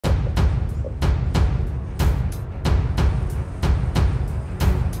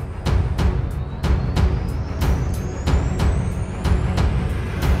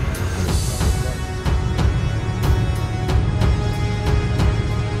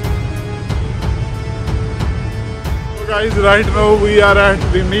Guys, right now we are at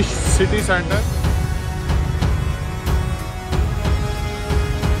Remich city center.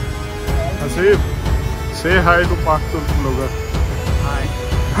 Asif, say hi to Pak-Turk vlogger. Hi.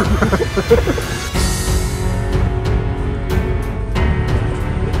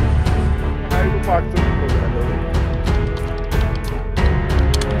 Hi to Pak-Turk vlogger.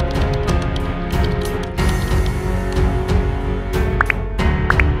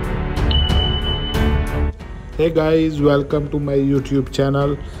 Hey guys, welcome to my YouTube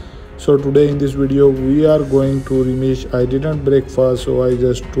channel. So today in this video we are going to Remich. I didn't breakfast, so I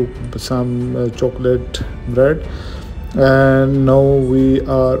just took some chocolate bread, and now we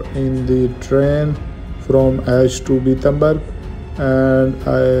are in the train from Esch to Bettembourg, and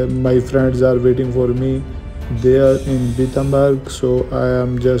my friends are waiting for me there in Bettembourg. So I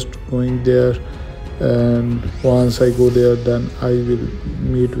am just going there, and once I go there then I will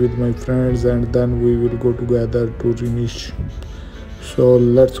meet with my friends and then we will go together to Remich. So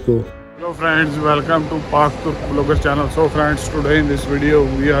let's go. Hello friends, welcome to Pak-Turk vlogger channel. So friends, today in this video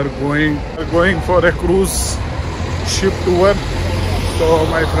we are going for a cruise ship tour. So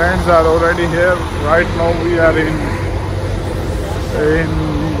my friends are already here. Right now we are in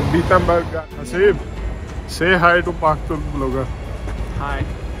Bettembourg. Asif, say hi to Pak-Turk vlogger. Hi.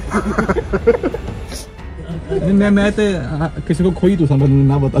 मैं तो किसी को खोई तो समझ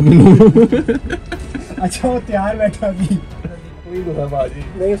ना बता मैंने। अच्छा वो तैयार बैठा अभी। खोई तो सब आजी।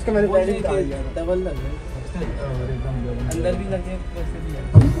 नहीं उसका मैंने पहले बता दिया। डबल लग गए। अंदर भी लगे वैसे भी है।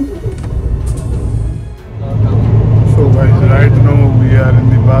 So guys, right now we are in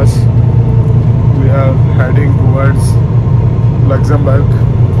the bus. We are heading towards Luxembourg.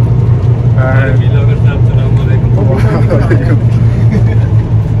 And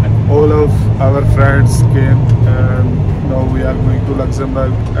all of our friends came, and now we are going to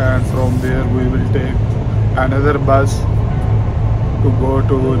Luxembourg, and from there we will take another bus to go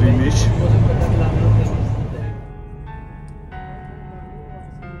to Remich.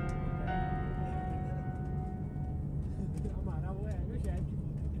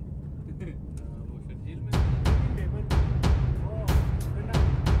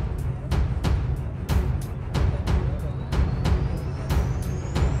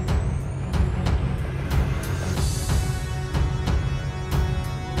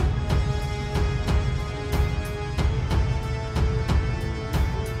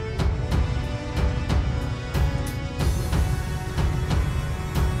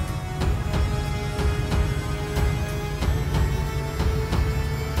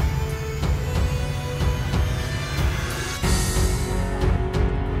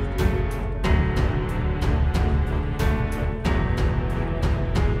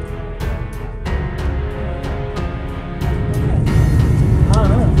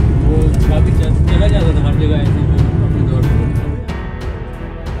 चला जाता था हर जगह ऐसे अपने दौर पर।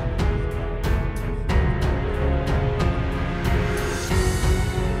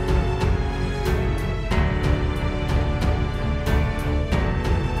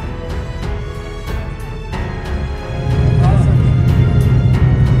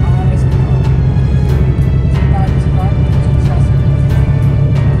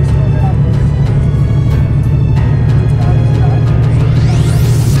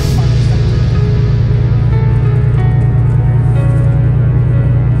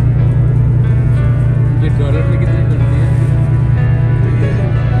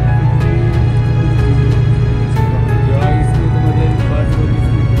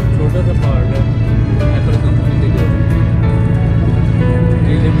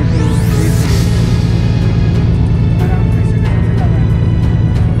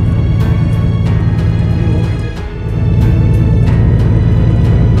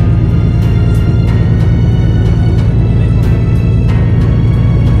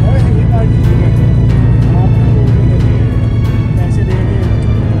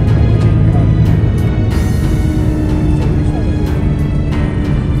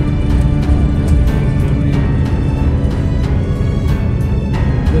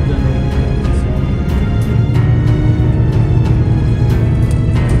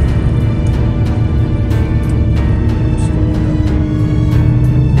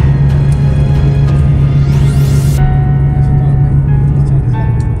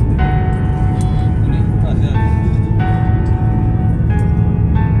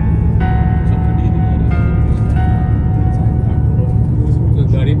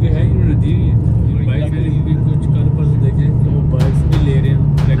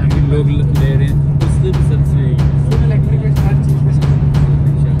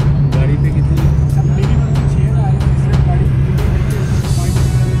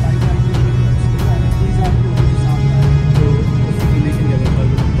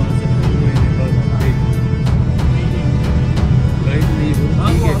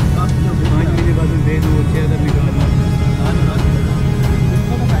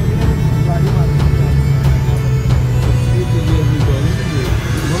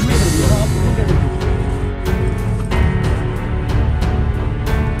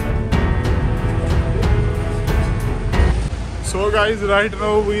 So guys, right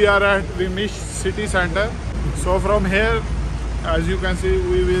now we are at Remich city center. So from here, as you can see,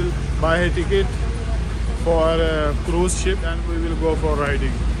 we will buy a ticket for a cruise ship and we will go for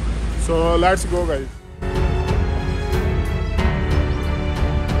riding. So let's go guys.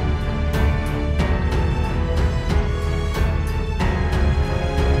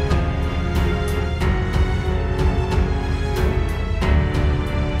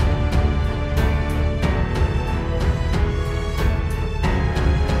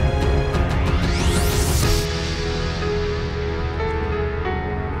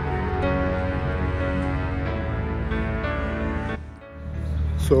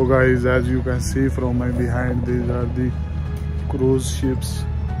 So guys, as you can see from my behind, these are the cruise ships.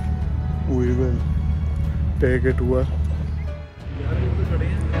 We will take a tour.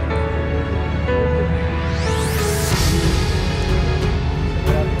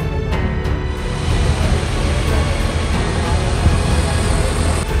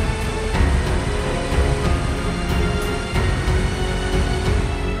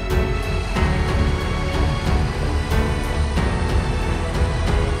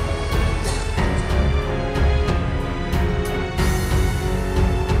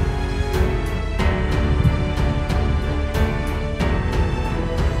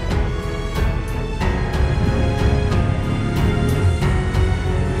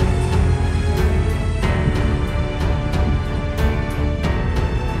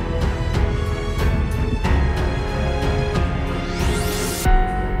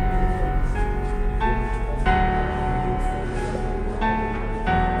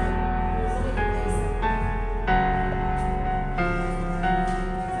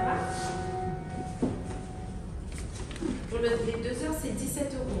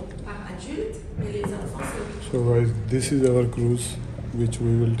 So guys, this is our cruise which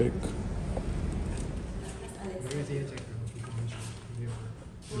we will take.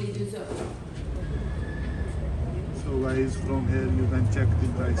 So guys, from here you can check the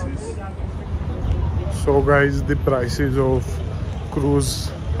prices. So guys, the prices of cruise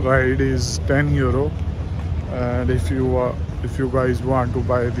ride is €10, and if you guys want to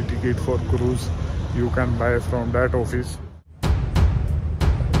buy the ticket for cruise, you can buy from that office.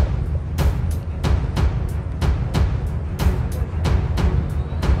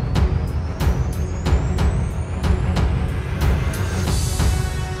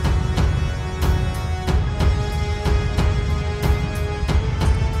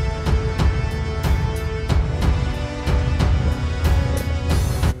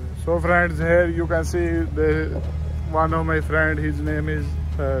 So friends, here you can see one of my friend, his name is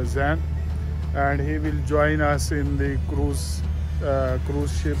Zan, and he will join us in the cruise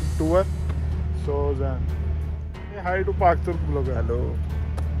ship tour. So Zan, say hi to Pak-Turk blogger. Hello.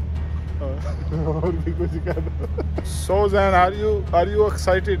 So Zan, are you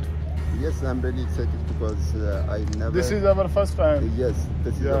excited? Yes, I'm really excited because I never. This is our first time. Yes,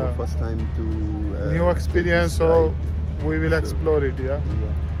 this is our first time to. New experience, so we will explore it. Yeah.